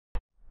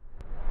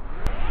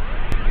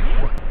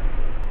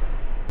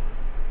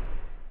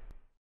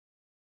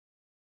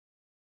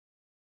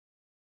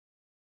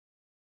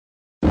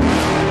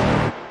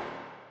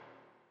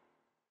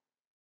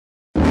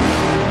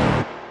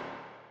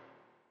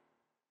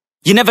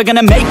You're never gonna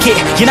make it,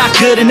 you're not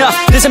good enough.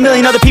 There's a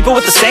million other people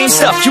with the same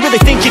stuff. You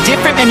really think you're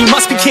different? Man, you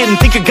must be kidding.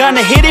 Think you're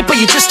gonna hit it, but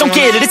you just don't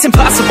get it. It's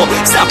impossible,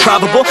 it's not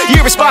probable,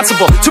 you're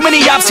irresponsible. Too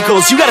many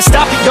obstacles, you gotta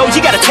stop it, yo.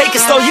 You gotta take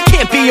it slow, you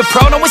can't be a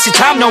pro. Don't waste your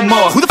time no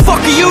more. Who the fuck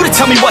are you to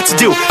tell me what to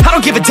do? I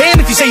don't give a damn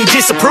if you say you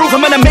disapprove.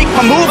 I'm gonna make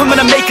my move, I'm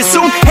gonna make it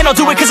soon. And I'll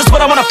do it cause it's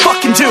what I wanna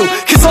fucking do.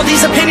 Cause all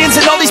these opinions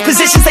and all these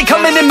positions, they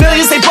come in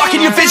millions, they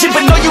blocking your vision.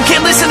 But no, you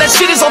can't listen, that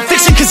shit is all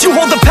fiction. Cause you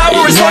hold the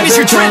power as long as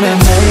you're driven.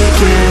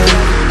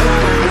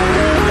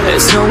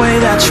 There's no way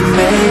that you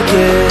make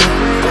it.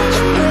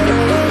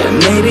 And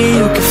maybe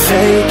you can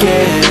fake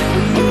it,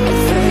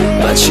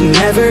 but you're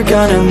never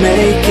gonna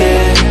make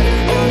it.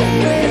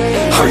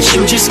 Are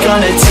you just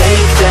gonna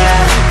take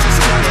that?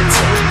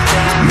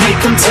 Make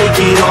them take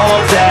it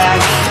all back.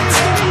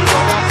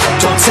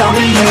 Don't tell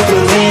me you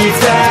believe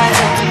that.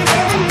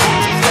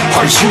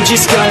 Are you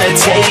just gonna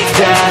take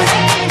that?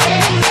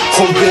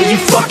 Or will you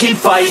fucking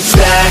fight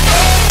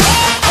back?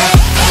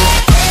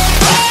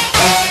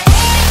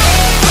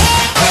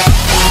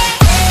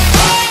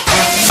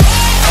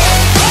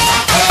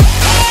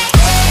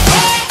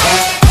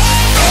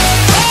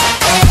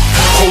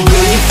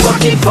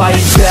 Fucking fight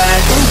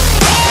back.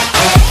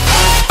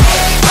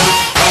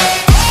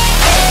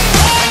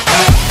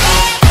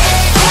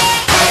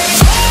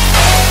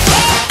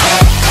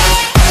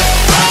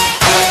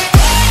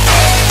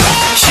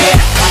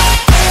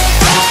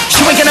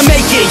 You ain't gonna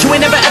make it, you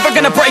ain't never ever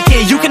gonna break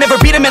it. You can never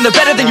beat them and they're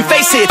better than you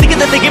face it. Thinking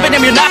that they give a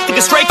damn, you're not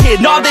thinking straight, kid.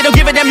 No, they don't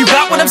give a damn, you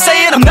got what I'm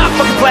saying? I'm not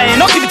fucking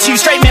playing, I'll give it to you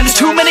straight, man. There's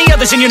too many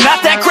others and you're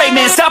not that great,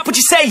 man. Stop what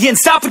you're saying,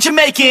 stop what you're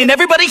making.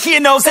 Everybody here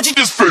knows that you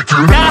just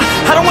faking. Nah,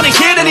 I don't wanna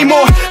hear it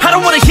anymore, I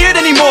don't wanna hear it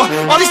anymore.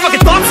 All these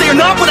fucking thoughts, they are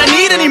not what I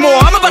need anymore.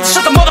 I'm about to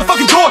shut the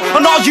motherfucking door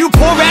on all you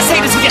poor ass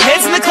haters with your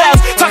heads in the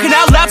clouds, talking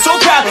out loud so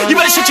proud. You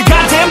better shut your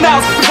goddamn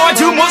mouth before I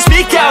do more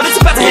speak out. It's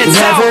about to head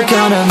south. You're never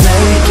gonna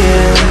make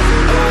it.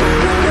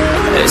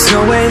 There's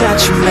no way that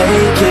you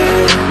make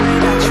it.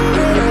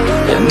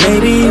 And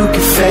maybe you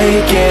can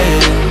fake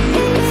it,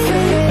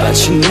 but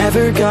you're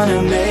never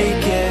gonna make it.